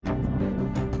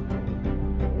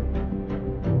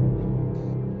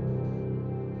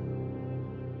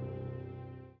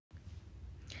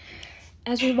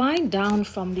As we wind down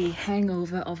from the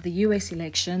hangover of the US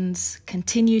elections,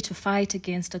 continue to fight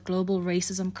against a global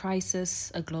racism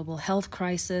crisis, a global health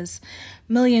crisis,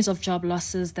 millions of job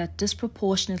losses that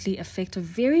disproportionately affect a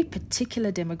very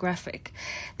particular demographic,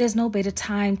 there's no better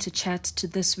time to chat to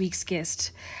this week's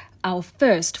guest, our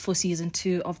first for season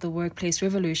 2 of the Workplace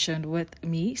Revolution with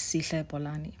me, Sihle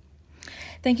Bolani.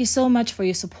 Thank you so much for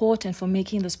your support and for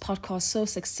making this podcast so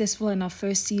successful in our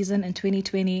first season in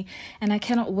 2020, and I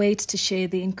cannot wait to share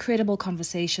the incredible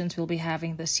conversations we'll be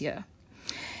having this year.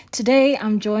 Today,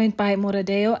 I'm joined by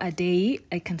Moradeo Adeyi,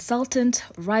 a consultant,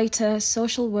 writer,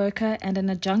 social worker, and an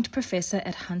adjunct professor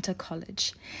at Hunter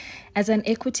College. As an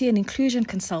equity and inclusion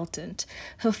consultant,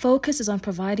 her focus is on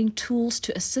providing tools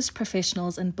to assist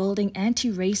professionals in building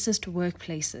anti-racist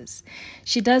workplaces.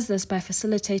 She does this by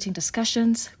facilitating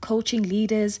discussions, coaching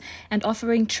leaders, and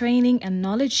offering training and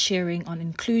knowledge sharing on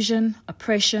inclusion,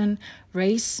 oppression,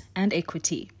 race, and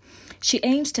equity. She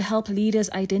aims to help leaders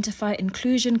identify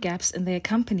inclusion gaps in their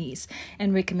companies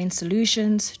and recommend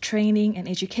solutions, training, and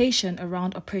education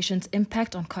around oppression's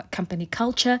impact on company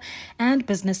culture and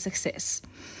business success.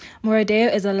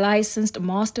 Moradeo is a licensed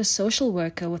master social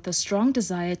worker with a strong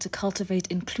desire to cultivate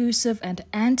inclusive and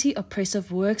anti-oppressive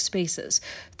workspaces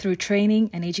through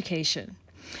training and education.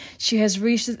 She has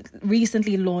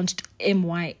recently launched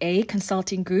MYA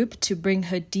Consulting Group to bring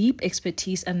her deep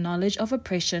expertise and knowledge of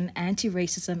oppression,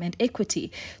 anti-racism, and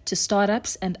equity to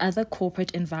startups and other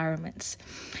corporate environments.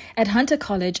 At Hunter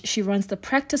College, she runs the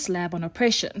Practice Lab on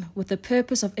Oppression with the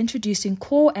purpose of introducing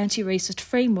core anti-racist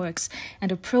frameworks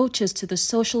and approaches to the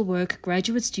social work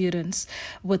graduate students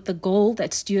with the goal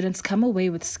that students come away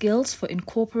with skills for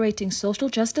incorporating social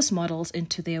justice models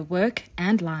into their work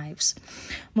and lives.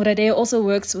 Moradeo also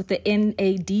works with the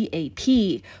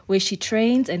NADAP, where she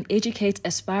trains and educates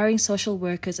aspiring social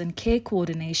workers in care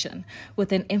coordination,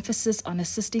 with an emphasis on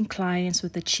assisting clients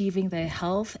with achieving their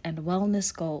health and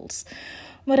wellness goals.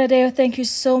 Moradeo, thank you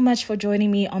so much for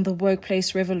joining me on the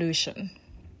Workplace Revolution.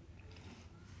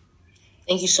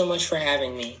 Thank you so much for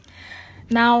having me.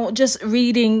 Now, just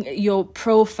reading your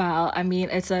profile, I mean,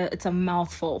 it's a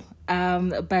mouthful.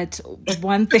 But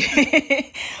one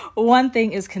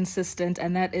thing is consistent,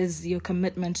 and that is your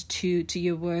commitment to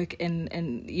your work in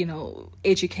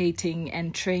educating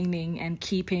and training and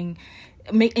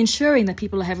ensuring that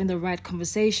people are having the right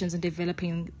conversations and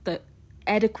developing the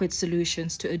adequate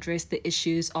solutions to address the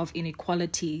issues of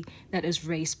inequality that is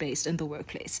race-based in the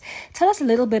workplace. Tell us a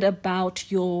little bit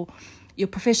about your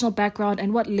professional background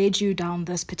and what led you down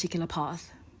this particular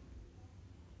path.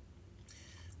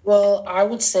 Well, I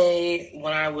would say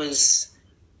when I was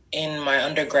in my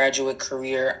undergraduate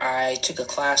career, I took a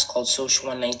class called Social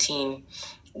 119,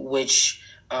 which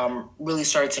really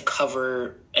started to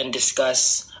cover and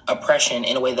discuss oppression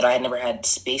in a way that I had never had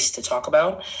space to talk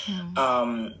about.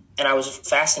 And I was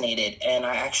fascinated, and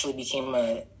I actually became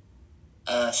a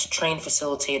trained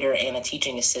facilitator and a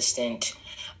teaching assistant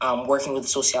working with the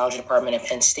sociology department at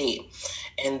Penn State.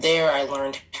 And there I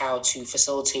learned how to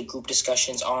facilitate group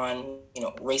discussions on,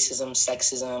 racism,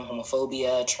 sexism,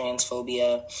 homophobia,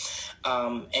 transphobia,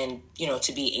 and,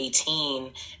 to be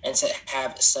 18 and to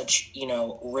have such,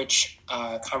 rich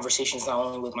conversations, not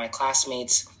only with my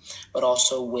classmates, but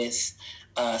also with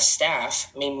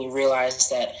staff, made me realize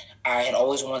that I had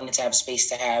always wanted to have space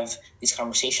to have these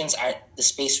conversations. The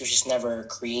space was just never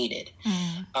created.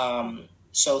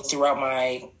 So throughout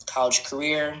my college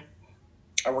career,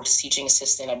 I worked as a teaching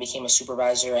assistant. I became a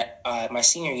supervisor at my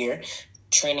senior year,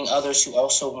 training others who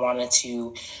also wanted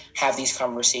to have these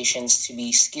conversations, to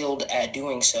be skilled at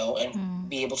doing so and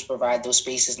be able to provide those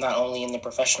spaces not only in their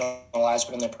professional lives,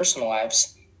 but in their personal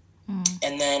lives.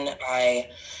 And then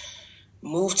I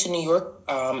moved to New York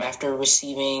after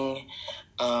receiving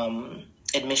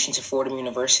admission to Fordham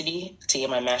University to get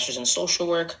my master's in social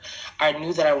work. I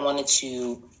knew that I wanted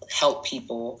to help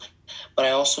people, but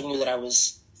I also knew that I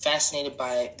was fascinated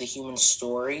by the human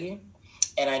story.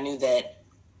 And I knew that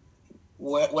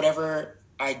whatever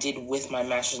I did with my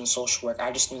master's in social work,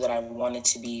 I just knew that I wanted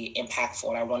to be impactful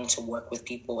and I wanted to work with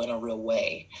people in a real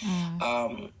way.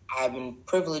 I've been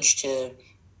privileged to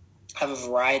have a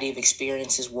variety of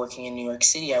experiences working in New York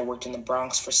City. I worked in the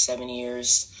Bronx for 7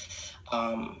 years.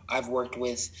 I've worked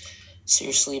with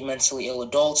seriously mentally ill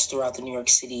adults throughout the New York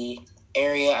City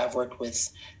area. I've worked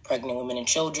with pregnant women and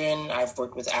children. I've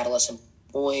worked with adolescent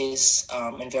boys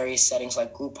in various settings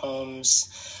like group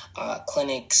homes,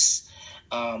 clinics,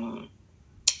 mobile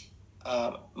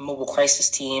crisis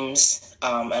teams.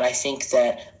 And I think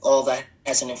that all that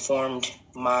has informed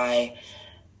my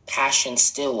passion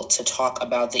still to talk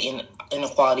about the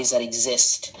inequalities that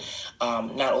exist,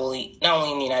 not only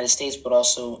in the United States, but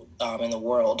also in the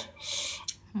world.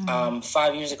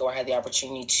 5 years ago, I had the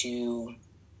opportunity to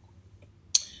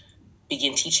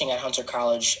begin teaching at Hunter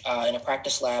College in a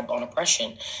practice lab on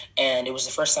oppression. And it was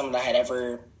the first time that I had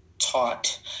ever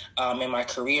taught in my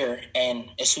career. And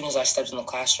as soon as I stepped in the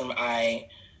classroom, I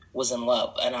was in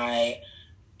love. And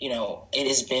it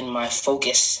has been my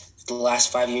focus the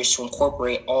last 5 years to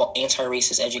incorporate all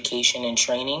anti-racist education and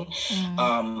training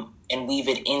and weave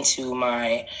it into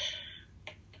my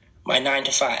 9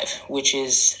 to 5, which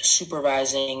is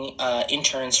supervising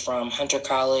interns from Hunter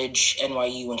College,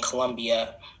 NYU, and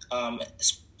Columbia,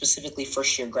 specifically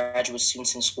first-year graduate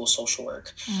students in school social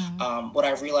work. What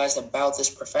I've realized about this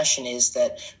profession is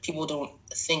that people don't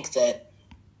think that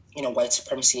white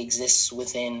supremacy exists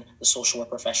within the social work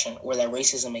profession, or that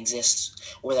racism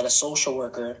exists, or that a social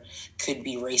worker could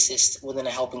be racist within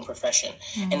a helping profession.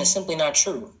 And it's simply not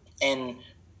true. And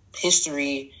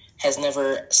history has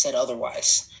never said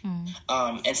otherwise.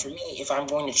 And for me, if I'm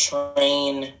going to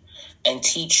train and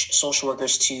teach social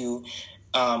workers to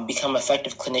become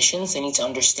effective clinicians, they need to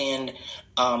understand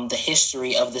the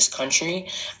history of this country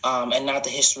and not the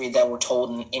history that we're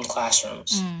told in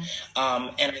classrooms.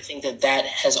 And I think that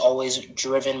has always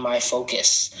driven my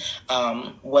focus,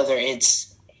 whether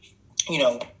it's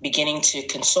beginning to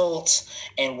consult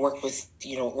and work with,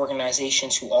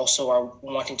 organizations who also are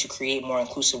wanting to create more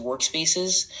inclusive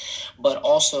workspaces, but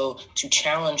also to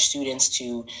challenge students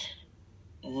to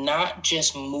not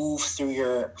just move through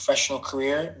your professional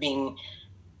career being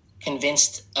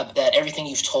convinced that everything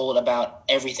you've told about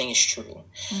everything is true.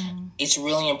 It's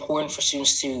really important for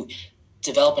students to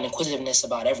develop an inquisitiveness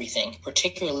about everything,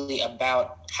 particularly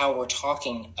about how we're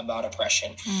talking about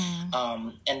oppression.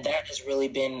 And that has really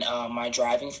been my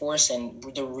driving force and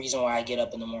the reason why I get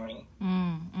up in the morning.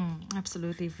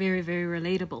 Absolutely. Very, very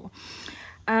relatable.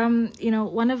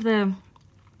 One of the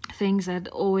things that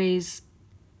always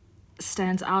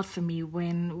stands out for me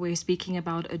when we're speaking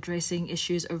about addressing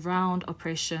issues around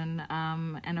oppression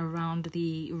and around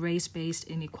the race-based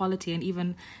inequality and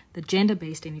even the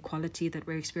gender-based inequality that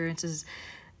we're experiencing is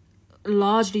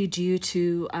largely due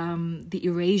to the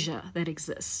erasure that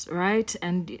exists, right?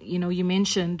 And, you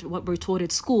mentioned what we're taught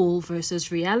at school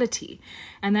versus reality.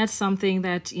 And that's something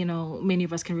that, many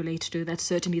of us can relate to. That's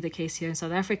certainly the case here in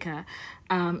South Africa,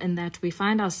 in that we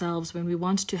find ourselves when we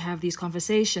want to have these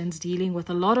conversations dealing with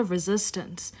a lot of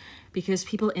resistance because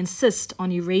people insist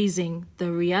on erasing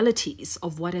the realities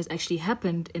of what has actually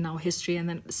happened in our history and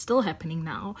then still happening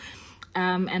now.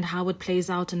 And how it plays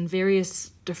out in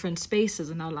various different spaces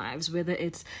in our lives, whether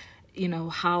it's,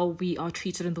 how we are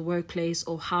treated in the workplace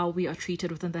or how we are treated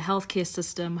within the healthcare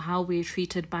system, how we're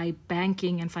treated by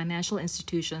banking and financial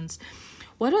institutions.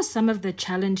 What are some of the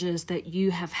challenges that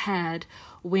you have had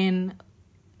when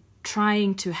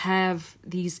trying to have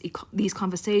these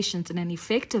conversations in an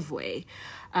effective way,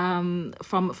 from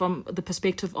the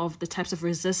perspective of the types of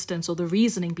resistance or the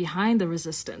reasoning behind the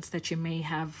resistance that you may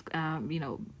have,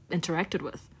 interacted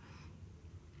with?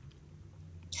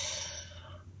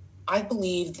 I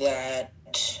believe that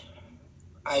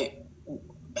I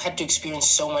had to experience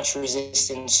so much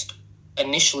resistance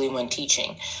initially when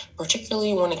teaching,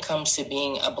 particularly when it comes to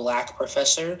being a Black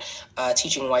professor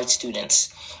teaching white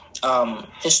students.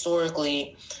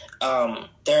 Historically,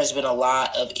 there has been a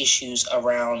lot of issues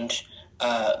around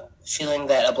feeling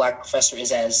that a Black professor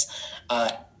is as,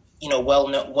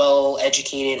 well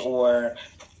educated or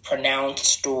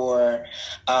pronounced, or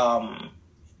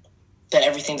that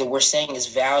everything that we're saying is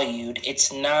valued.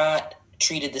 It's not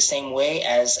treated the same way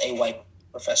as a white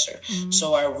professor.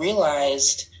 So I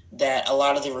realized that a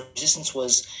lot of the resistance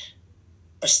was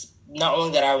not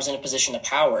only that I was in a position of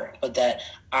power, but that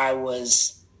I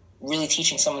was really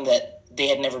teaching something that they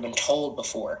had never been told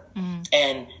before.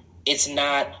 And it's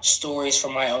not stories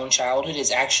from my own childhood.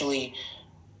 It's actually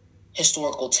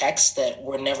historical texts that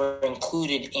were never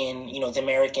included in, the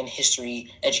American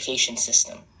history education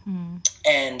system.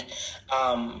 And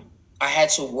I had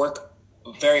to work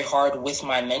very hard with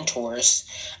my mentors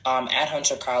at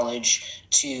Hunter College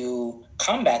to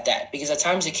combat that, because at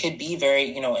times it could be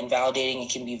very, invalidating. It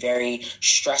can be very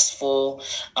stressful,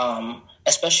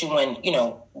 especially when,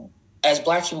 as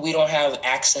Black people, we don't have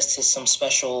access to some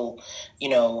special,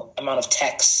 amount of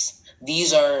texts.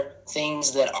 These are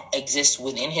things that exist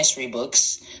within history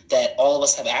books that all of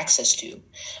us have access to.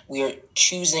 We are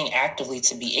choosing actively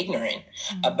to be ignorant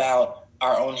about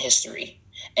our own history.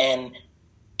 And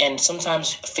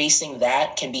sometimes facing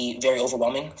that can be very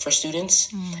overwhelming for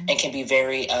students and can be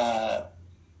very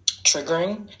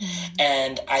triggering.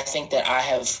 And I think that I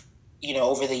have,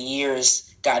 over the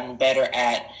years, gotten better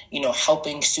at,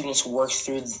 helping students work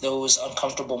through those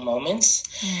uncomfortable moments.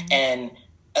 And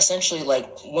essentially, like,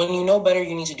 when you know better,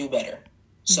 you need to do better.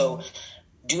 So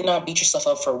do not beat yourself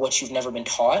up for what you've never been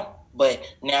taught, but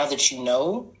now that you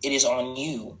know, it is on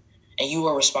you, and you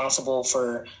are responsible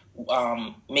for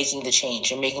making the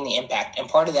change and making the impact. And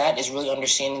part of that is really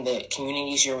understanding the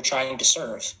communities you're trying to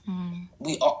serve.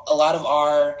 A lot of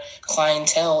our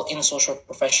clientele in the social work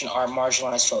profession are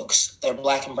marginalized folks. They're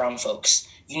Black and brown folks.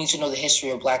 You need to know the history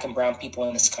of Black and brown people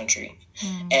in this country,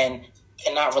 and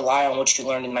cannot rely on what you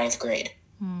learned in ninth grade.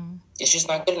 It's just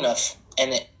not good enough,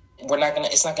 and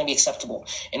it's not gonna be acceptable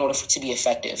in order for it to be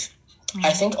effective.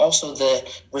 I think also the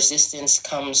resistance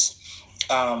comes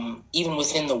even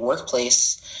within the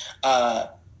workplace,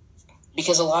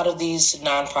 because a lot of these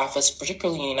nonprofits,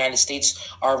 particularly in the United States,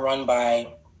 are run by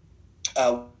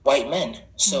white men.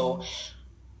 So,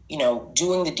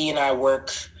 doing the D&I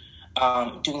work,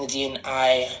 doing the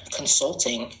D&I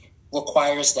consulting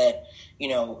requires that,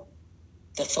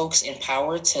 the folks in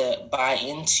power to buy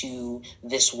into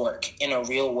this work in a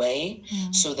real way,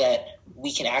 so that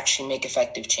we can actually make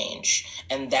effective change.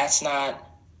 And that's not,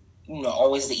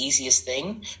 always the easiest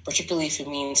thing, particularly if it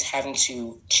means having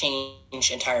to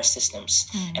change entire systems.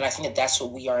 And I think that that's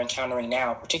what we are encountering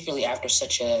now, particularly after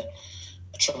such a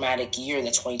traumatic year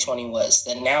that 2020 was.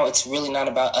 That now it's really not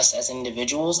about us as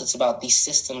individuals, it's about these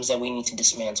systems that we need to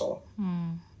dismantle.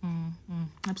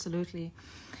 Absolutely.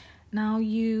 Now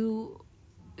you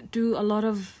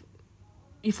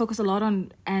focus a lot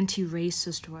on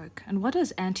anti-racist work. And what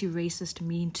does anti-racist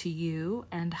mean to you,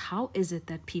 and how is it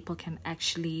that people can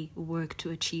actually work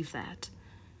to achieve that?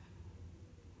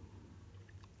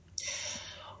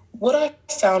 What I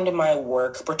found in my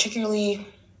work, particularly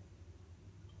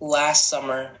last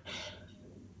summer,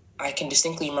 I can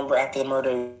distinctly remember after the murder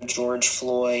of George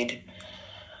Floyd,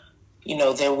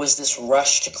 there was this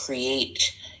rush to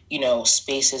create,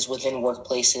 spaces within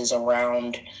workplaces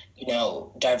around,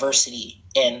 diversity.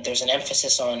 And there's an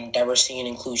emphasis on diversity and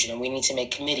inclusion. And we need to make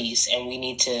committees, and we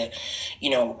need to,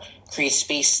 create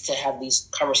space to have these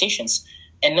conversations.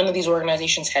 And none of these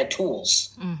organizations had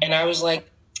tools. And I was like,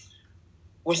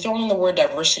 we're throwing the word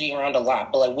diversity around a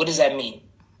lot, but like, what does that mean?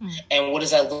 And what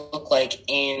does that look like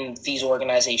in these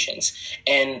organizations?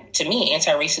 And to me,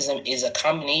 anti-racism is a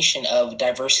combination of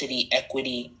diversity,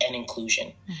 equity, and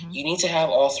inclusion. You need to have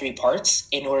all three parts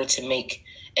in order to make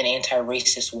an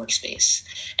anti-racist workspace.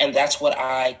 And that's what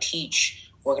I teach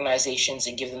organizations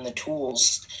and give them the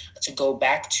tools to go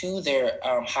back to their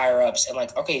higher ups and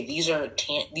like, okay, these are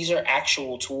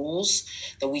actual tools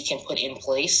that we can put in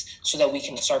place so that we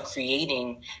can start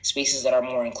creating spaces that are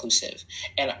more inclusive.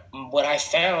 And what I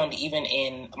found even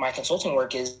in my consulting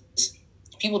work is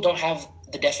people don't have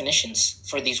the definitions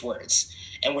for these words,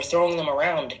 and we're throwing them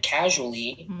around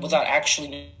casually without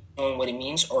actually knowing what it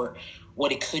means or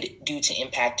what it could do to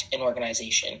impact an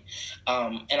organization.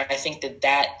 And I think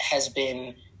that has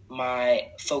been my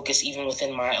focus even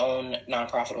within my own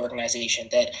nonprofit organization,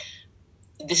 that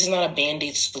this is not a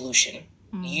Band-Aid solution.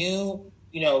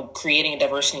 Creating a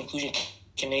diversity and inclusion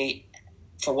committee,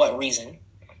 for what reason?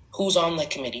 Who's on the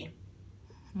committee?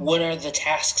 What are the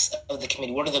tasks of the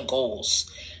committee? What are the goals?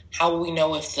 How will we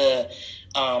know if the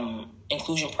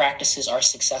inclusion practices are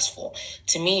successful?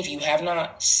 To me, if you have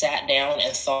not sat down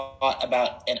and thought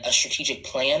about a strategic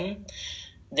plan,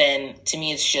 then to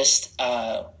me it's just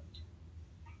for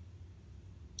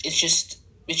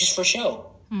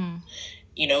show.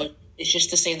 It's just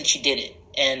to say that you did it.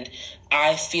 And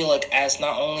I feel like as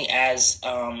not only as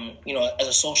as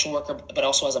a social worker, but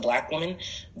also as a Black woman,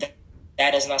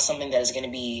 that is not something that is going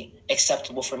to be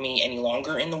acceptable for me any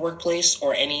longer in the workplace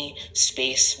or any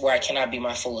space where I cannot be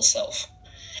my fullest self.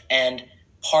 And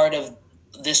part of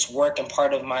this work and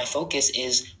part of my focus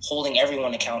is holding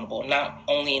everyone accountable, not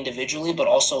only individually, but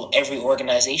also every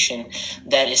organization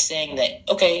that is saying that,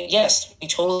 okay, yes, we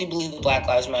totally believe that Black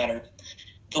Lives Matter.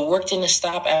 The work didn't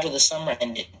stop after the summer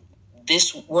ended.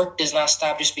 This work does not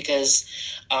stop just because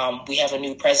we have a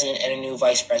new president and a new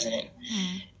vice president.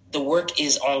 The work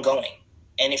is ongoing.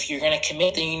 And if you're going to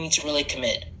commit, then you need to really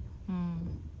commit.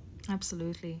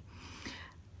 Absolutely.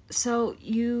 So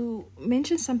you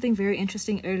mentioned something very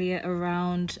interesting earlier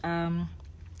around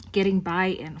getting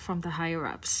buy-in from the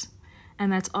higher-ups.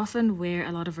 And that's often where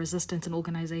a lot of resistance in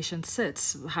organizations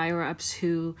sits. Higher-ups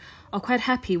who are quite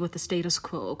happy with the status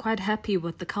quo, quite happy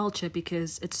with the culture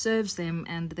because it serves them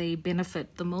and they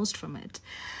benefit the most from it.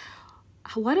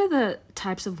 What are the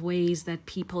types of ways that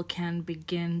people can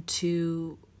begin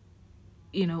to,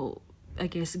 I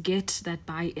guess, get that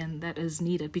buy-in that is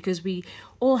needed? Because we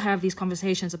all have these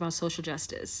conversations about social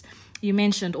justice. You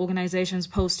mentioned organizations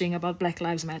posting about Black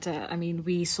Lives Matter. I mean,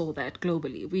 we saw that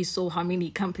globally. We saw how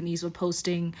many companies were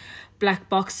posting black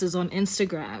boxes on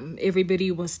Instagram.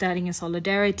 Everybody was standing in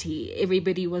solidarity.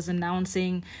 Everybody was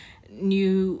announcing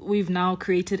we've now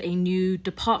created a new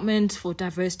department for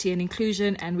diversity and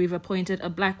inclusion, and we've appointed a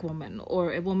black woman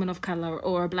or a woman of color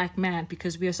or a black man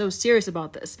because we are so serious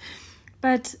about this.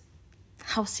 But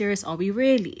how serious are we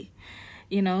really?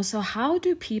 So how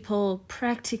do people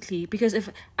practically, because if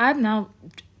I've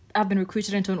been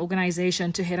recruited into an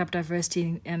organization to head up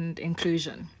diversity and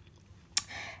inclusion,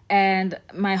 and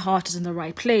my heart is in the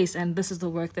right place, and this is the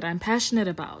work that I'm passionate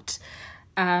about.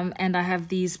 And I have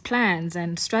these plans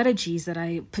and strategies that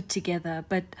I put together,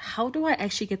 but how do I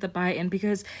actually get the buy-in?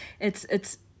 Because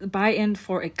it's buy-in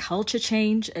for a culture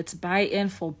change, it's buy-in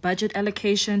for budget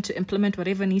allocation to implement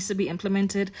whatever needs to be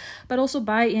implemented, but also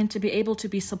buy-in to be able to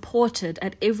be supported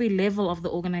at every level of the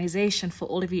organization for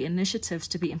all of the initiatives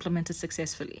to be implemented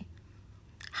successfully.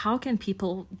 How can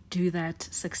people do that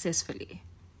successfully?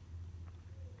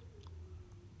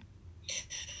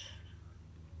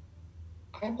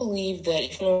 I believe that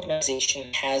if an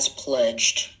organization has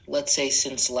pledged, let's say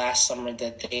since last summer,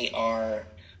 that they are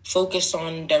focused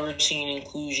on diversity and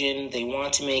inclusion, they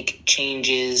want to make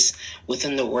changes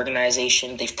within the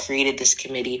organization, they've created this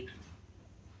committee,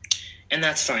 and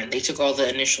that's fine. They took all the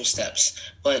initial steps.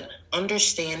 But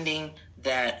understanding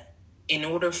that in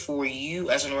order for you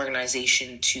as an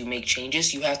organization to make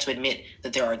changes, you have to admit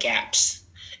that there are gaps.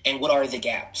 And what are the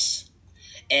gaps?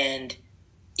 And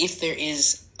if there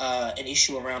is an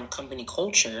issue around company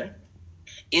culture,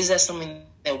 is that something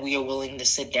that we are willing to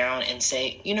sit down and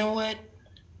say, you know what,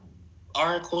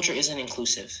 our culture isn't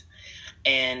inclusive,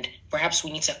 and perhaps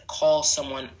we need to call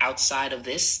someone outside of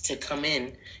this to come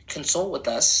in, consult with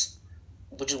us,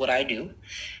 which is what I do,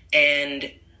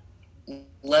 and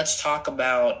let's talk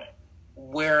about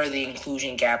where are the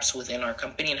inclusion gaps within our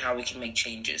company and how we can make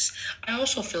changes. I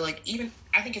also feel like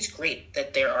I think it's great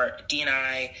that there are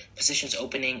D&I positions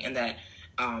opening and that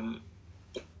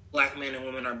Black men and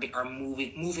women are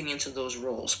moving into those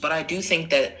roles. But I do think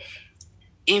that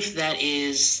if that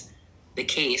is the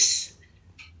case,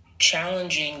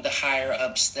 challenging the higher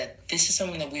ups that this is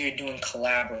something that we are doing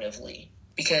collaboratively.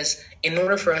 Because in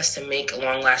order for us to make a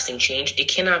long-lasting change, it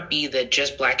cannot be that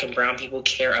just Black and brown people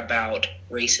care about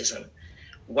racism.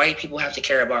 White people have to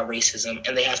care about racism,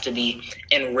 and they have to be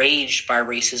enraged by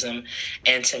racism.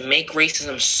 And to make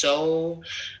racism so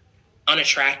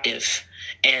unattractive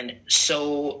and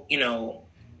so,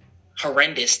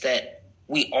 horrendous that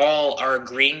we all are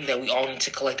agreeing that we all need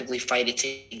to collectively fight it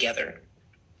together.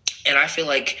 And I feel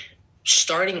like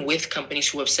starting with companies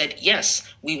who have said,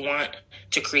 yes, we want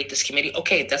to create this committee.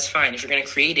 Okay, that's fine. If you're going to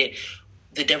create it,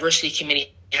 the diversity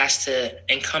committee has to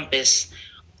encompass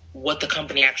what the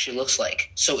company actually looks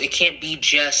like. So it can't be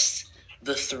just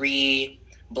the 3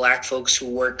 Black folks who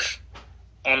work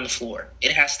on the floor.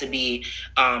 It has to be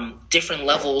different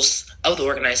levels of the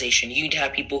organization. You need to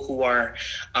have people who are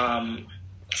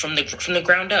from the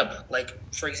ground up. Like,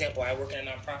 for example, I work in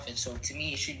a nonprofit, so to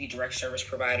me, it should be direct service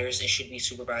providers, it should be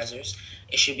supervisors,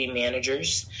 it should be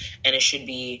managers, and it should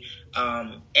be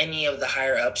any of the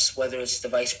higher ups, whether it's the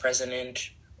vice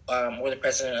president or the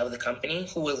president of the company,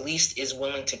 who at least is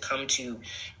willing to come to,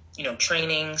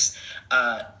 trainings,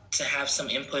 to have some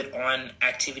input on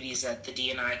activities that the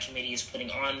D&I committee is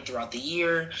putting on throughout the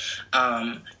year,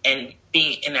 and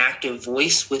being an active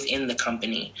voice within the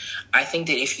company. I think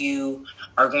that if you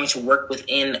are going to work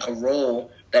within a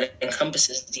role that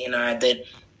encompasses D&I, that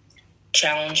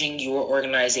challenging your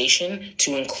organization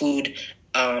to include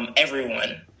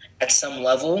everyone at some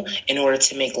level in order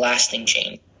to make lasting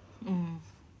change.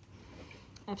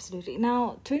 Absolutely.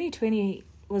 Now, 2020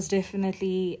 was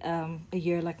definitely a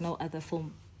year like no other for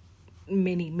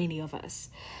many of us,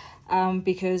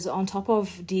 because on top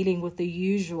of dealing with the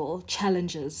usual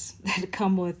challenges that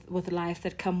come with life,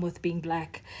 that come with being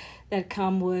Black, that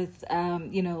come with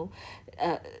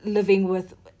living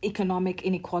with economic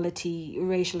inequality,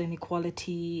 racial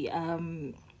inequality,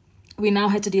 we now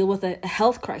had to deal with a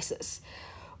health crisis,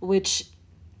 which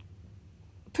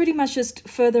pretty much just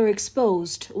further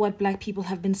exposed what Black people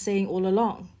have been saying all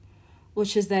along,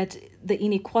 which is that the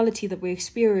inequality that we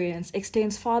experience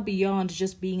extends far beyond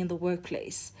just being in the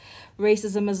workplace.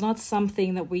 Racism is not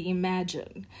something that we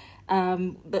imagine.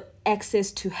 The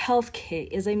access to healthcare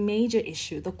is a major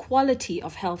issue. The quality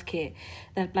of healthcare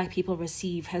that Black people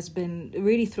receive has been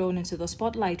really thrown into the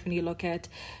spotlight when you look at,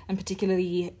 and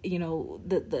particularly,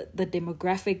 the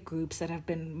demographic groups that have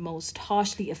been most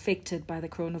harshly affected by the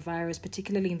coronavirus,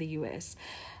 particularly in the US.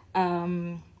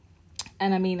 And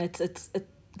I mean, it's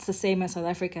the same as South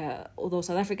Africa, although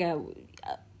South Africa,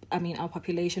 I mean, our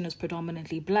population is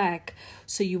predominantly black,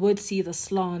 so you would see the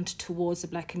slant towards the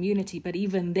black community, but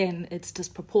even then, it's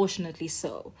disproportionately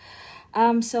so.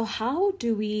 So how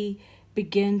do we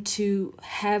begin to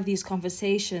have these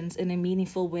conversations in a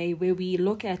meaningful way where we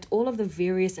look at all of the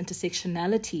various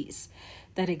intersectionalities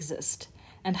that exist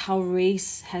and how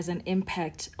race has an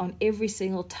impact on every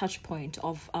single touch point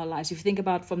of our lives? If you think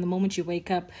about from the moment you wake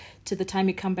up to the time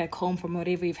you come back home from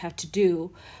whatever you've had to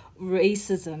do,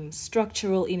 racism,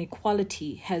 structural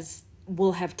inequality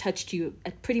will have touched you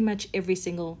at pretty much every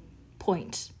single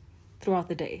point throughout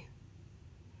the day.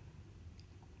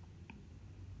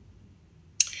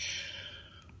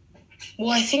 Well,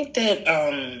 I think that,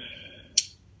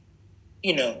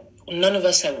 none of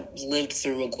us have lived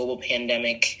through a global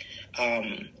pandemic.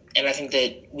 And I think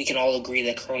that we can all agree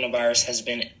that coronavirus has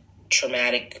been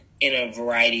traumatic in a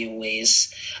variety of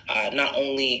ways, not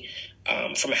only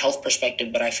from a health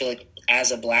perspective, but I feel like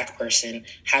as a Black person,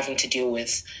 having to deal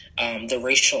with the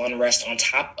racial unrest on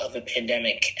top of a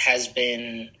pandemic has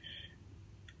been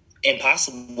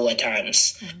impossible at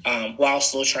times, while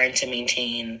still trying to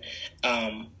maintain,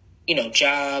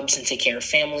 jobs and take care of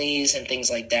families and things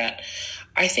like that.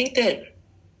 I think that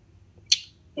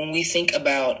when we think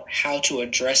about how to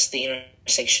address the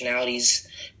intersectionalities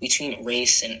between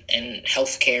race and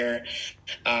healthcare,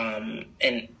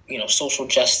 and social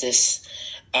justice,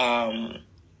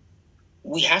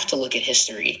 we have to look at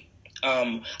history.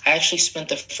 I actually spent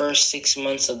the first 6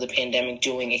 months of the pandemic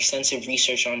doing extensive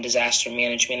research on disaster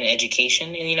management and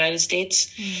education in the United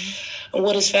States. And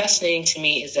what is fascinating to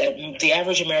me is that the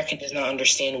average American does not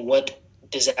understand what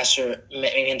disaster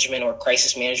management or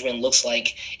crisis management looks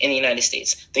like in the United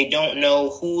States. They don't know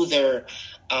who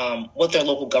what their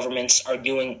local governments are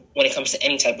doing when it comes to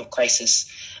any type of crisis.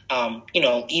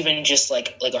 Even just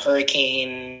like a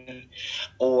hurricane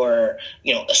or,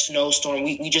 a snowstorm,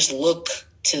 we just look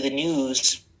to the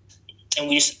news and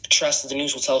we just trust that the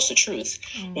news will tell us the truth.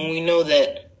 When we know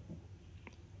that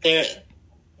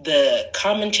the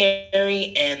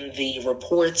commentary and the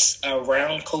reports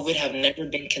around COVID have never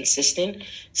been consistent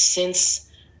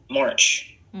since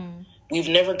March. We've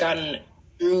never gotten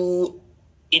true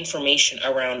information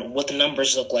around what the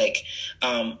numbers look like,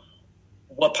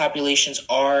 what populations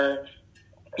are,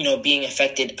 being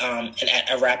affected and at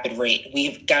a rapid rate.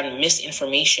 We've gotten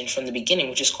misinformation from the beginning,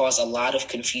 which has caused a lot of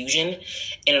confusion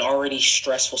in an already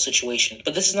stressful situation.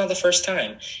 But this is not the first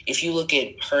time. If you look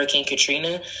at Hurricane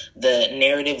Katrina, the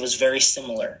narrative was very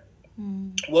similar.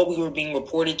 What we were being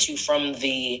reported to from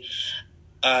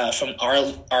from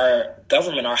our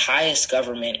government, our highest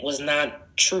government, was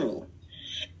not true.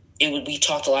 We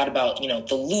talked a lot about,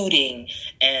 the looting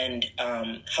and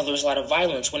how there was a lot of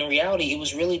violence, when in reality, it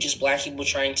was really just Black people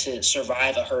trying to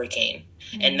survive a hurricane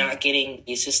and not getting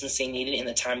the assistance they needed in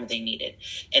the time that they needed.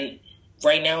 And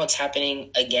right now it's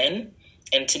happening again.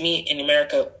 And to me, in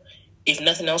America, if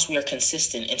nothing else, we are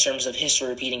consistent in terms of history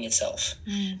repeating itself.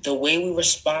 The way we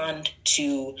respond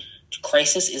to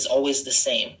crisis is always the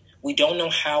same. We don't know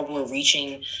how we're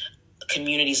reaching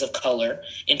communities of color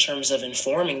in terms of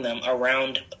informing them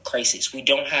around crises. We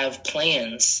don't have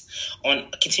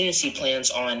contingency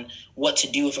plans on what to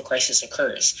do if a crisis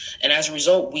occurs. And as a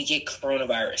result, we get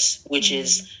coronavirus, which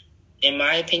is, in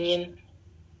my opinion,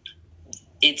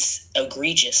 it's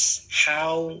egregious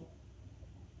how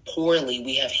poorly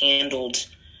we have handled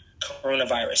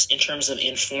coronavirus in terms of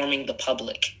informing the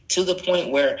public, to the point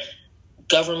where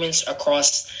governments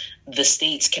across the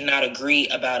states cannot agree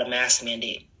about a mask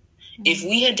mandate. If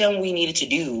we had done what we needed to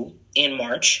do in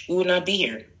March, we would not be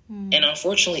here. And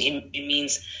unfortunately, it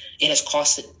means it has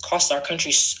cost our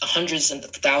country hundreds and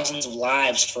thousands of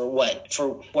lives for what?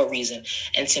 For what reason?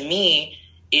 And to me,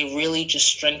 it really just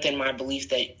strengthened my belief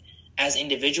that as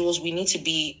individuals, we need to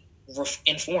be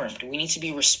informed. We need to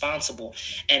be responsible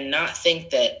and not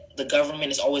think that the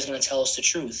government is always going to tell us the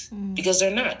truth, because they're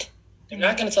not. They're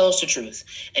not going to tell us the truth.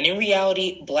 And in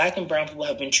reality, Black and brown people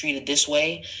have been treated this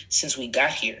way since we got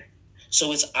here.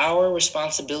 So it's our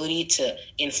responsibility to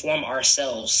inform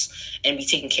ourselves and be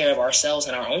taking care of ourselves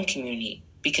and our own community,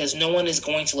 because no one is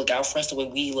going to look out for us the way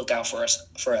we look out for us.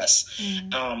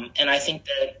 And I think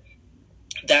that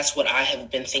that's what I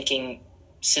have been thinking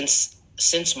since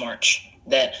March,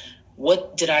 that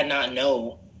what did I not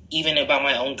know even about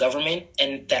my own government,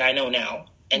 and that I know now?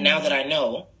 And now that I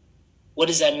know, what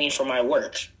does that mean for my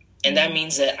work? And that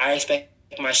means that I expect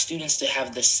my students to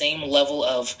have the same level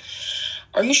of,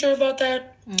 are you sure about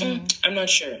that? I'm not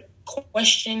sure.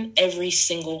 Question every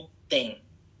single thing.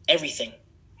 Everything.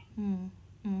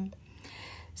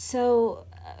 So,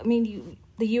 I mean,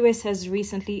 the US has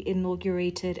recently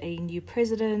inaugurated a new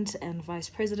president and vice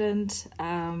president,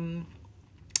 and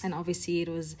obviously it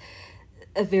was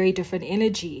a very different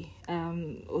energy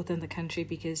within the country,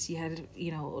 because you had,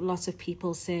 lots of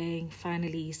people saying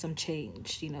finally some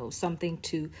change, something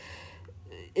to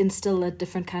instill a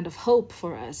different kind of hope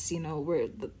for us. We're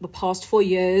the past 4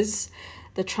 years,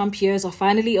 the Trump years are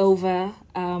finally over.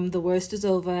 The worst is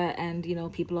over, and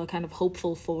people are kind of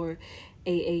hopeful for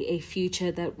a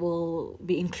future that will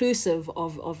be inclusive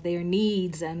of their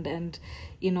needs and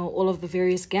all of the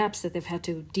various gaps that they've had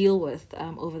to deal with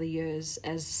over the years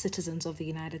as citizens of the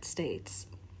United States.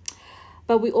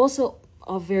 But we also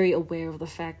are very aware of the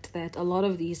fact that a lot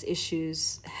of these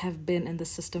issues have been in the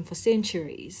system for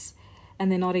centuries,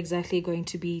 and they're not exactly going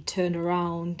to be turned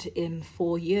around in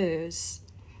 4 years.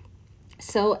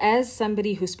 So as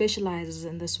somebody who specializes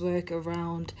in this work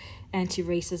around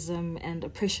anti-racism and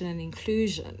oppression and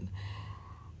inclusion,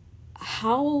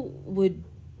 how would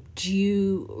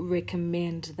you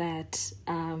recommend that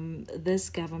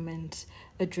this government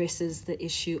addresses the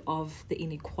issue of the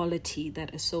inequality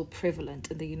that is so prevalent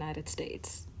in the United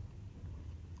States?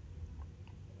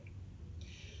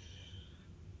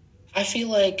 I feel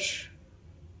like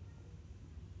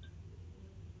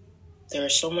there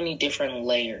are so many different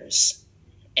layers.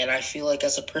 And I feel like,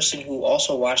 as a person who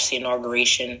also watched the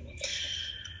inauguration,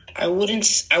 I would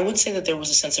say that there was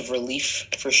a sense of relief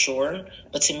for sure.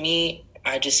 But to me,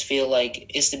 I just feel like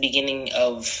it's the beginning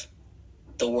of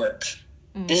the work.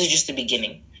 This is just the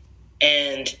beginning.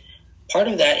 And part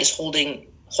of that is holding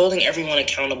everyone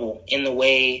accountable in the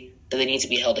way that they need to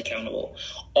be held accountable.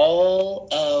 All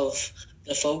of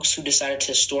the folks who decided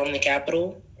to storm the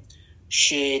Capitol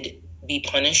should be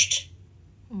punished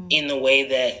in the way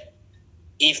that,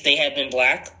 if they had been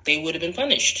Black, they would have been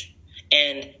punished.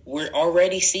 And we're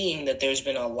already seeing that there's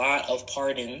been a lot of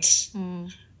pardons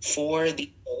for the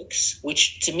folks,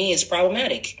 which to me is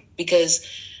problematic, because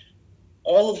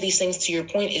all of these things, to your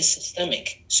point, is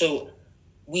systemic. So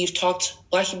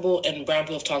Black people and brown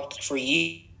people have talked for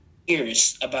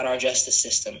years about our justice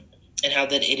system and how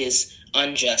that it is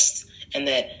unjust and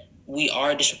that we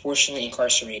are disproportionately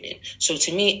incarcerated. So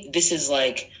to me, this is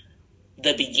like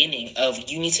the beginning of,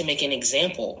 you need to make an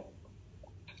example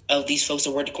of these folks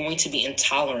that were going to be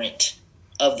intolerant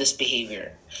of this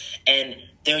behavior. And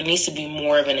there needs to be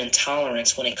more of an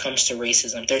intolerance when it comes to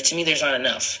racism. To me, there's not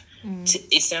enough.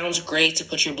 It sounds great to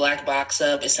put your black box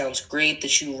up. It sounds great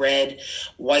that you read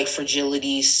White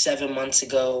Fragility 7 months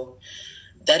ago.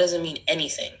 That doesn't mean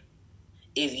anything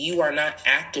if you are not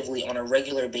actively, on a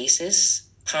regular basis,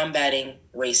 combating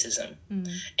racism.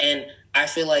 And I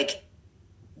feel like,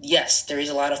 yes, there is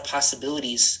a lot of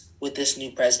possibilities with this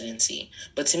new presidency.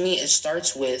 But to me, it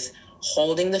starts with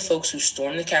holding the folks who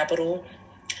stormed the Capitol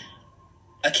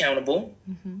accountable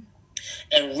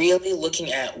and really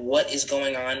looking at what is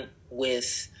going on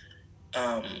with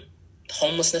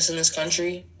homelessness in this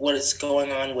country, what is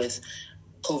going on with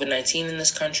COVID-19 in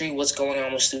this country, what's going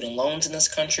on with student loans in this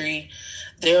country.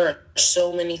 There are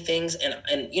so many things. And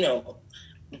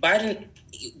Biden,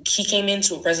 he came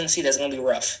into a presidency that's going to be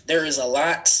rough. There is a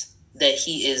lot that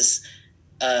he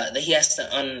has to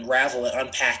unravel and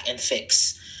unpack and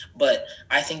fix. But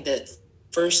I think that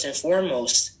first and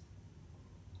foremost,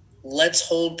 let's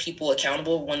hold people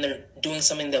accountable when they're doing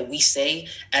something that we say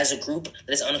as a group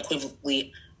that is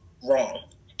unequivocally wrong.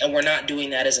 And we're not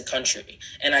doing that as a country.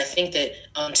 And I think that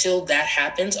until that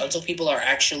happens, until people are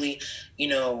actually,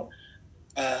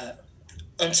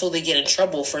 until they get in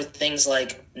trouble for things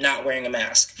like not wearing a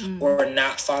mask or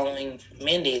not following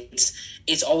mandates,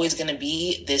 it's always going to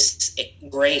be this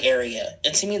gray area.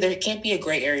 And to me, there can't be a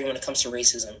gray area when it comes to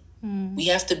racism. We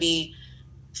have to be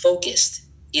focused.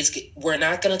 We're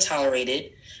not going to tolerate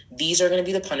it. These are going to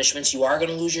be the punishments. You are going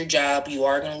to lose your job. You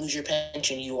are going to lose your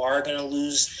pension. You are going to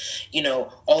lose,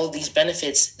 all of these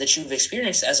benefits that you've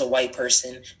experienced as a white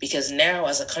person, because now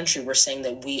as a country, we're saying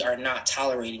that we are not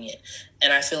tolerating it.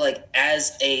 And I feel like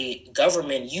as a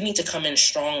government, you need to come in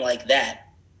strong like that.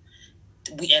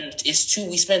 We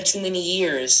spent too many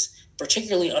years,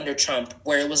 particularly under Trump,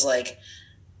 where it was like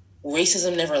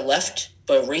racism never left,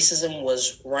 but racism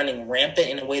was running rampant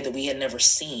in a way that we had never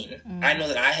seen. I know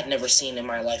that I had never seen in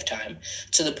my lifetime,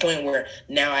 to the point where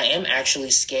now I am actually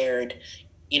scared,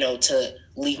 to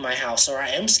leave my house, or I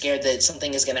am scared that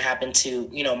something is going to happen to,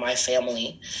 my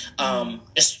family.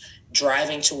 Just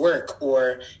driving to work,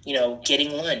 or,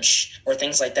 getting lunch or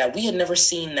things like that. We had never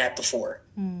seen that before.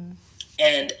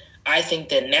 And I think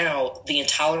that now the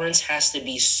intolerance has to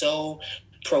be so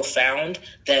profound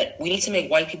that we need to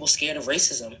make white people scared of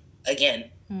racism again,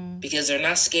 because they're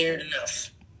not scared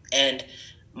enough. And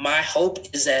my hope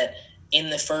is that in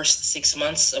the first 6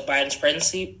 months of Biden's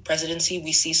presidency,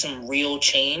 we see some real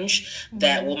change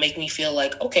that will make me feel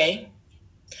like, okay,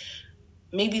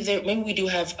 maybe we do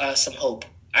have some hope.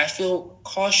 I feel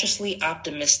cautiously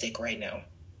optimistic right now.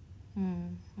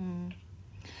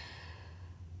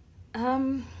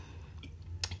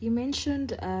 You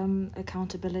mentioned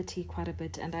accountability quite a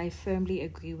bit, and I firmly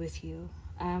agree with you.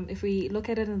 If we look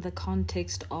at it in the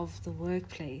context of the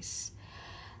workplace,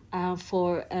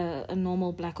 for a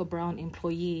normal black or brown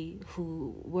employee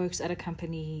who works at a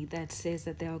company that says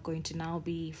that they are going to now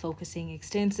be focusing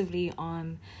extensively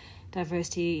on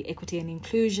diversity, equity, and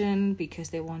inclusion because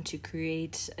they want to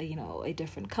create a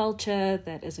different culture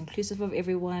that is inclusive of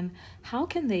everyone, how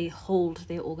can they hold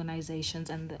their organizations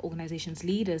and the organization's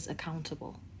leaders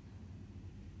accountable?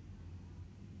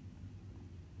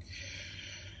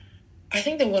 I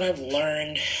think that what I've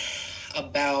learned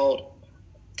about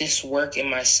this work in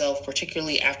myself,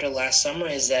 particularly after last summer,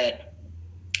 is that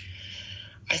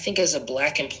I think as a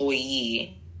black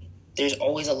employee, there's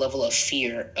always a level of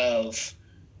fear of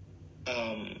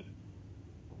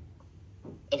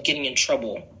getting in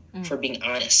trouble for being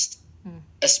honest,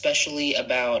 especially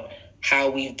about how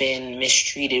we've been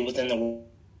mistreated within the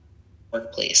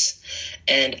workplace.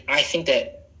 And I think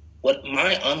that what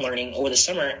my unlearning over the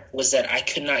summer was that I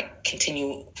could not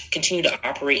continue to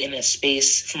operate in a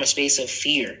space of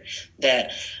fear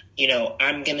that,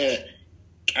 I'm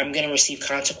gonna receive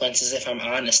consequences if I'm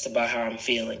honest about how I'm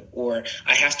feeling, or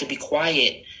I have to be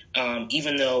quiet,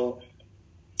 even though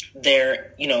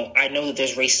I know that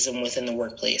there's racism within the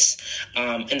workplace,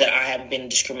 and that I have been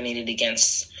discriminated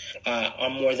against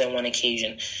on more than one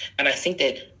occasion. And I think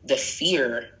that the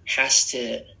fear has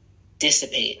to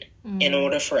dissipate in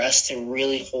order for us to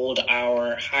really hold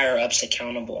our higher ups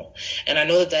accountable. And I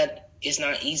know that is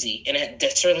not easy, and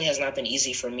that certainly has not been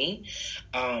easy for me.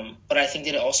 But I think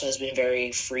that it also has been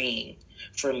very freeing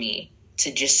for me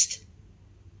to just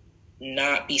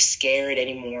not be scared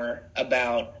anymore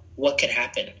about what could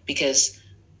happen, because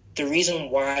the reason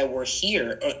why we're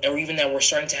here, or even that we're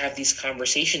starting to have these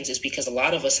conversations, is because a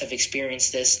lot of us have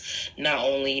experienced this not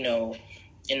only,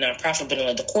 in nonprofit, but in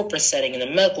like the corporate setting, in the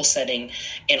medical setting,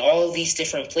 and all of these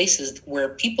different places where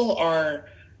people are,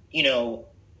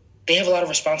 they have a lot of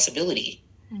responsibility.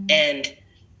 And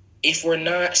if we're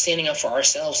not standing up for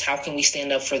ourselves, how can we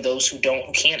stand up for those who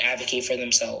can't advocate for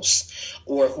themselves,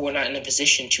 or who are not in a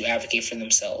position to advocate for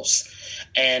themselves?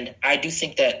 And I do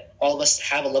think that all of us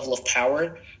have a level of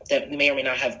power that we may or may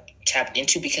not have tapped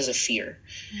into because of fear.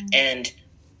 And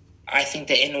I think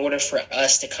that in order for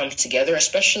us to come together,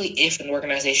 especially if an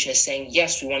organization is saying,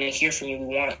 yes, we want to hear from you,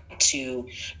 we want to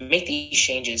make these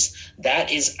changes,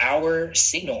 that is our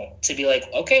signal to be like,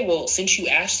 okay, well, since you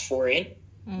asked for it,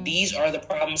 these are the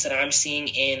problems that I'm seeing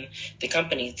in the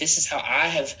company. This is how I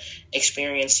have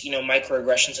experienced,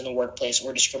 microaggressions in the workplace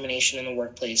or discrimination in the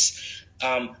workplace.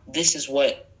 This is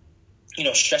what,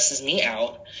 stresses me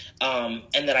out,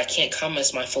 and that I can't come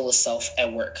as my fullest self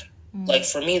at work. Like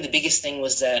for me, the biggest thing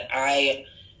was that I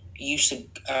used to,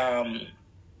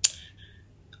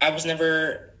 I was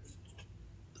never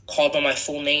called by my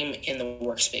full name in the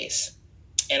workspace.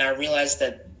 And I realized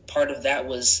that part of that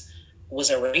was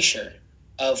erasure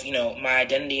of, my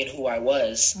identity and who I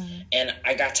was. And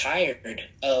I got tired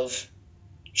of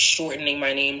shortening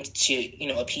my name to,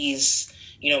 appease,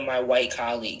 my white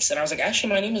colleagues. And I was like,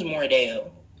 actually, my name is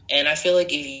Moradeo. And I feel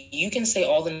like if you can say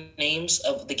all the names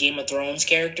of the Game of Thrones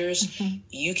characters,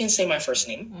 you can say my first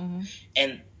name.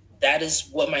 And that is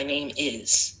what my name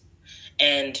is.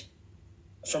 And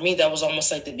for me, that was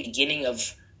almost like the beginning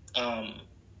of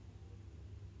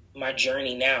my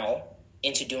journey now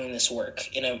into doing this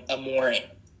work in a more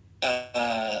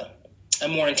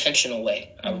intentional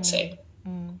way, I would say.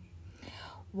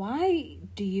 Why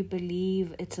do you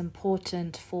believe it's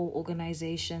important for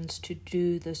organizations to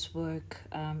do this work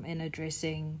in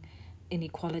addressing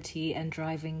inequality and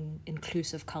driving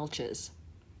inclusive cultures?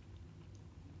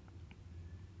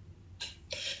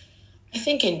 I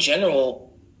think in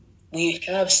general, we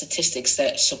have statistics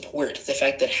that support the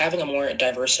fact that having a more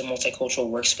diverse and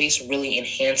multicultural workspace really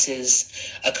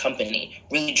enhances a company,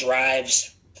 really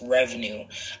drives revenue,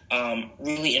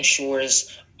 really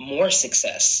ensures more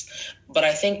success. But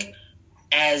I think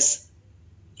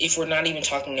if we're not even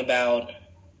talking about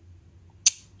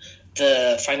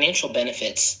the financial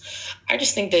benefits, I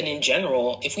just think that in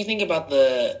general, if we think about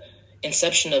the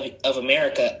inception of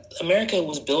America, America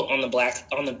was built on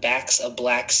the backs of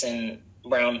blacks and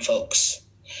brown folks.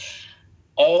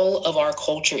 All of our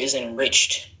culture is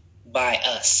enriched by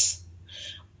us.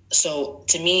 So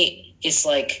to me, it's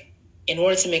like, in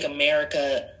order to make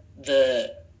America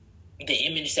the the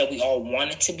image that we all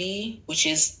want it to be, which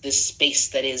is this space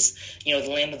that is, the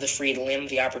land of the free, the land of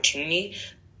the opportunity.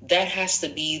 That has to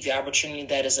be the opportunity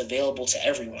that is available to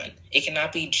everyone. It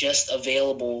cannot be just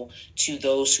available to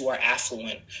those who are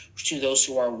affluent, to those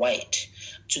who are white,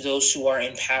 to those who are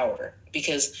in power.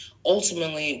 Because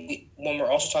ultimately, when we're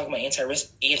also talking about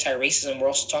anti-racism, we're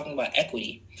also talking about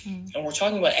equity. And we're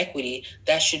talking about equity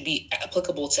that should be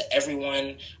applicable to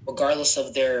everyone, regardless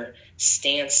of their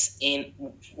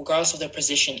regardless of their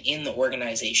position in the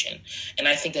organization. And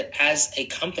I think that as a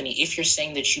company, if you're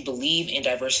saying that you believe in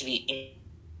diversity,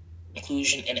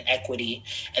 inclusion, and equity,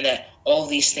 and that all of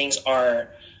these things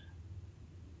that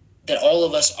all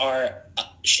of us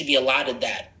should be allotted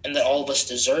that, and that all of us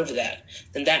deserve that,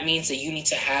 then that means that you need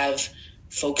to have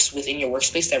folks within your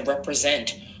workspace that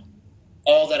represent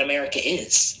all that America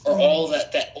is, or all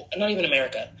that not even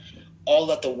America, all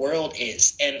that the world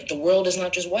is. And the world is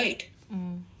not just white.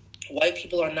 White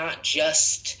people are not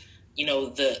just,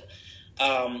 the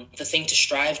thing to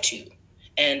strive to.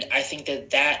 And I think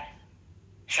that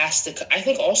has to, I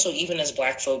think also even as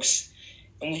Black folks,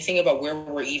 when we think about where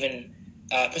we're even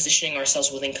positioning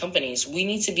ourselves within companies, we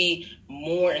need to be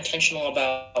more intentional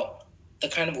about the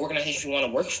kind of organization we want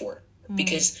to work for.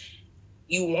 Because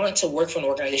you want to work for an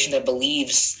organization that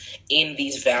believes in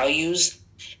these values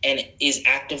and is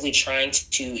actively trying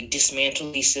to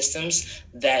dismantle these systems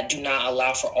that do not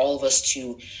allow for all of us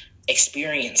to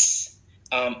experience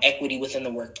equity within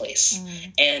the workplace.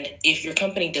 And if your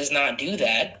company does not do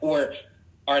that, or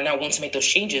are not willing to make those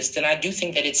changes, then I do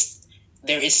think that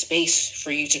there is space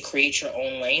for you to create your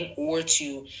own lane, or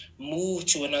to move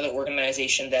to another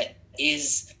organization that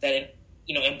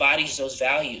embodies those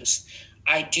values.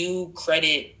 I do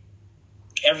credit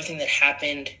everything that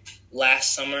happened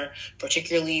last summer,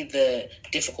 particularly the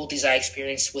difficulties I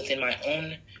experienced within my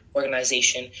own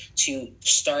organization, to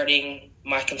starting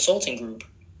my consulting group.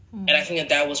 And I think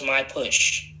that was my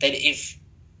push, that if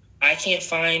I can't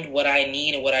find what I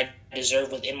need and what I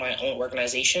deserve within my own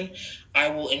organization, I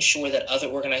will ensure that other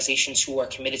organizations who are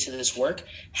committed to this work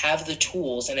have the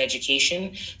tools and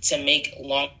education to make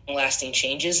long-lasting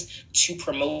changes to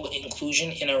promote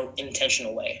inclusion in an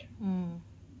intentional way.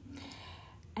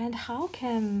 And how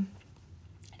can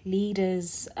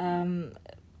leaders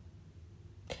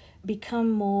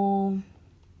become more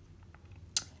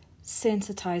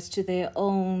sensitized to their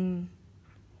own,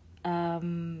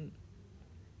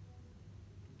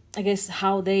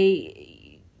 how they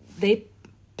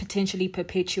potentially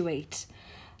perpetuate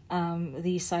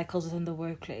these cycles within the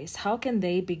workplace? How can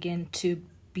they begin to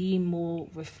be more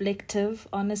reflective,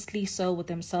 honestly so, with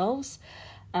themselves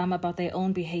about their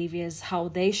own behaviors, how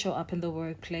they show up in the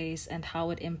workplace, and how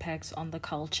it impacts on the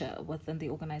culture within the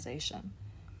organization?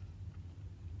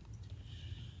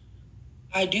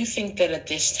 I do think that at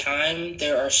this time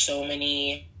there are so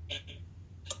many,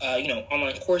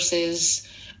 online courses,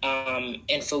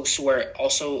 and folks who are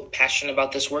also passionate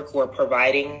about this work, who are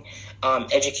providing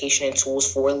education and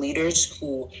tools for leaders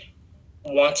who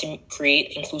want to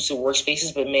create inclusive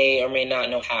workspaces but may or may not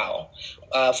know how.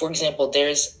 For example,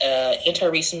 there's an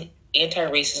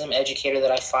anti-racism educator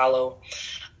that I follow,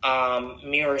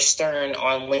 Mira Stern,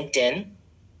 on LinkedIn,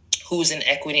 who's an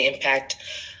equity impact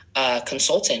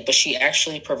consultant, but she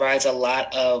actually provides a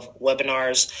lot of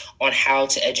webinars on how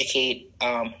to educate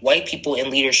white people in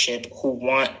leadership who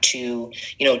want to,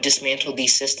 dismantle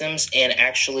these systems and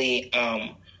actually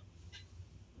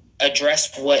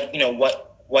address what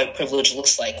white privilege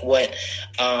looks like, what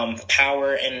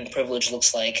power and privilege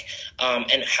looks like,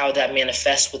 and how that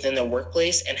manifests within their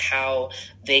workplace, and how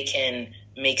they can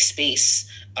make space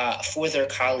for their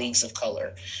colleagues of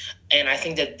color. And I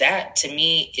think that to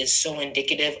me is so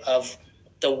indicative of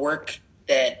the work,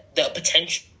 that the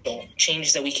potential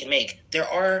changes that we can make. There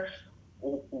are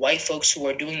white folks who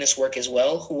are doing this work as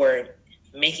well, who are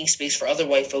making space for other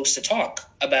white folks to talk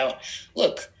about,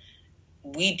 look,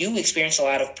 we do experience a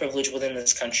lot of privilege within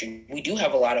this country. We do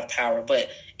have a lot of power, but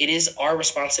it is our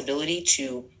responsibility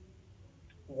to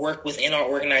work within our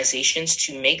organizations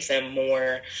to make them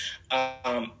more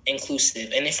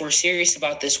inclusive. And if we're serious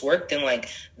about this work, then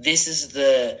this is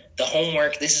the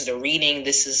homework, this is the reading,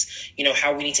 this is,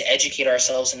 how we need to educate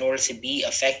ourselves in order to be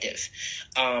effective.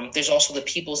 There's also the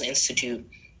People's Institute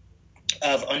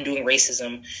of Undoing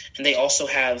Racism, and they also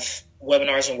have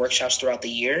webinars and workshops throughout the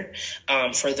year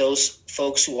for those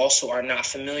folks who also are not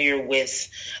familiar with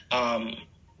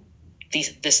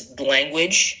this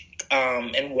language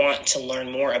and want to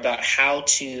learn more about how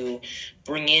to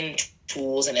bring in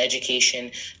tools and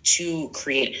education to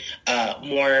create an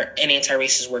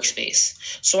anti-racist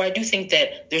workspace. So I do think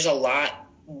that there's a lot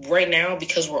right now,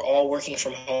 because we're all working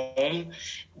from home,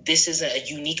 this is a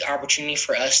unique opportunity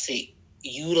for us to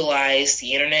utilize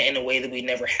the internet in a way that we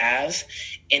never have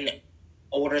in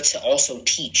order to also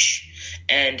teach.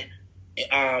 And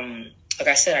like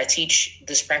I said, I teach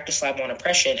this practice lab on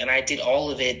oppression, and I did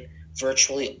all of it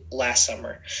virtually last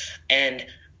summer. And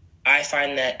I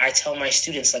find that I tell my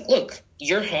students, like, look,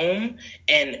 you're home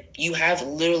and you have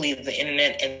literally the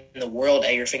internet and the world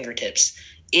at your fingertips.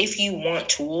 If you want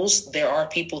tools, there are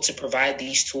people to provide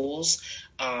these tools.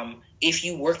 If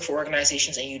you work for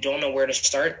organizations and you don't know where to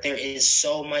start, there is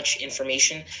so much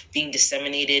information being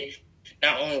disseminated,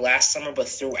 not only last summer, but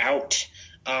throughout,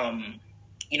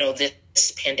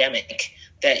 this pandemic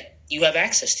that you have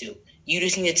access to. You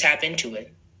just need to tap into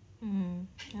it.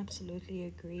 Absolutely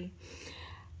agree.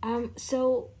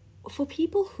 So for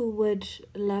people who would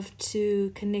love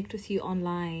to connect with you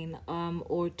online,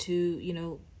 or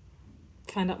to,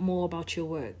 find out more about your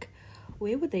work,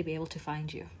 where would they be able to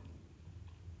find you?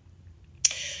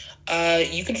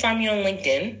 You can find me on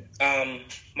LinkedIn.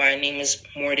 My name is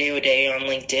Morde O'Day on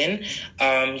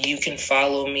LinkedIn. You can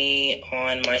follow me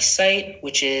on my site,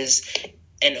 which is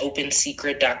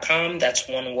anopenSecret.com. That's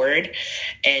one word.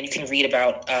 And you can read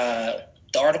about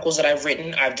the articles that I've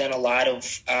written. I've done a lot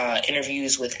of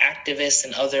interviews with activists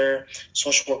and other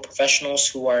social work professionals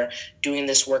who are doing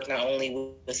this work not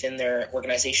only within their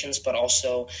organizations, but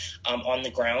also on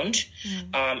the ground.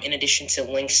 In addition to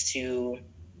links to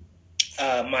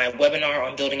my webinar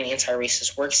on building an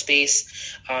anti-racist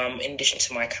workspace, in addition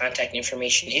to my contact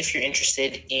information, if you're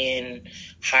interested in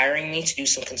hiring me to do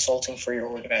some consulting for your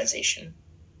organization.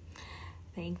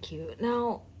 Thank you.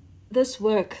 Now, this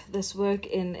work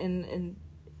in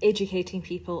educating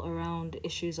people around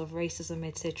issues of racism,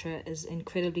 etc., is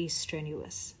incredibly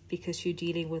strenuous because you're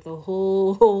dealing with a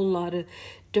whole lot of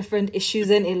different issues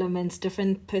and elements,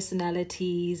 different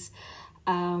personalities,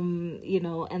 and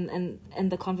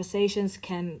the conversations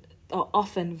are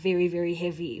often very, very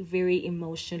heavy, very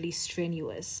emotionally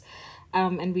strenuous,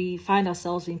 and we find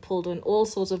ourselves being pulled in all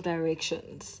sorts of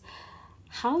directions.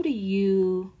 How do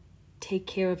you take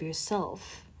care of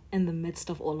yourself in the midst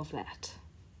of all of that?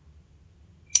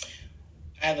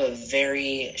 I have a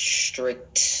very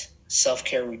strict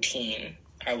self-care routine,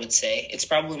 I would say. It's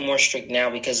probably more strict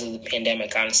now because of the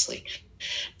pandemic, honestly.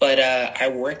 But I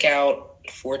work out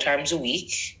 4 times a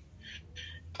week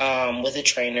with a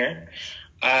trainer.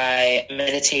 I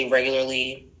meditate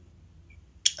regularly.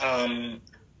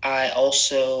 I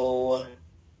also...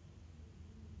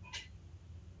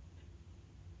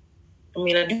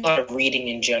 I do a lot of reading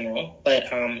in general,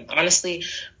 but honestly,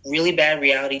 really bad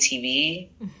reality TV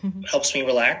helps me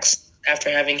relax after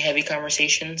having heavy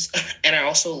conversations. And I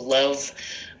also love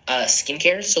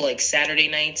skincare. So like Saturday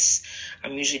nights,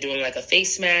 I'm usually doing like a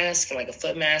face mask and like a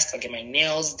foot mask. I'll get my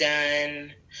nails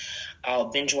done. I'll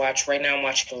binge watch. Right now I'm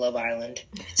watching Love Island.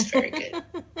 It's very good.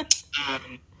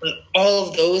 But all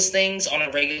of those things on a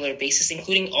regular basis,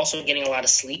 including also getting a lot of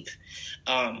sleep,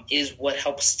 is what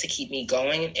helps to keep me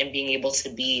going and being able to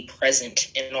be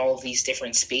present in all of these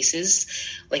different spaces.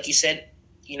 Like you said,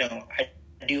 I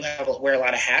do wear a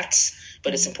lot of hats,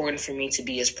 but it's important for me to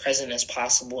be as present as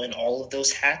possible in all of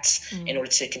those hats in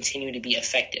order to continue to be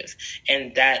effective.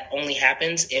 And that only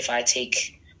happens if I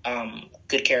take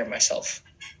good care of myself.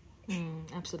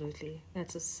 Absolutely.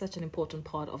 That's such an important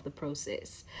part of the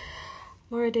process.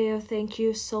 Moradeo, thank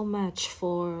you so much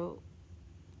for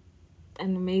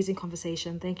an amazing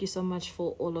conversation. Thank you so much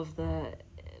for all of the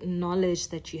knowledge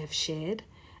that you have shared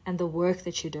and the work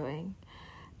that you're doing.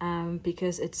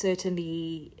 Because it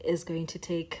certainly is going to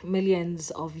take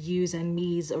millions of yous and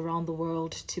me's around the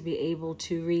world to be able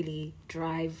to really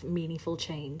drive meaningful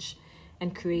change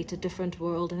and create a different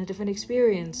world and a different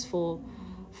experience for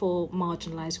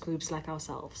marginalized groups like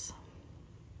ourselves.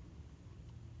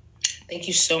 Thank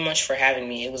you so much for having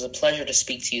me. It was a pleasure to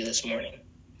speak to you this morning.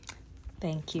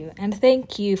 Thank you. And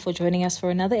thank you for joining us for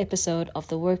another episode of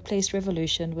The Workplace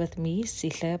Revolution with me,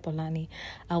 Sihle Bolani.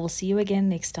 I will see you again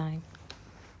next time.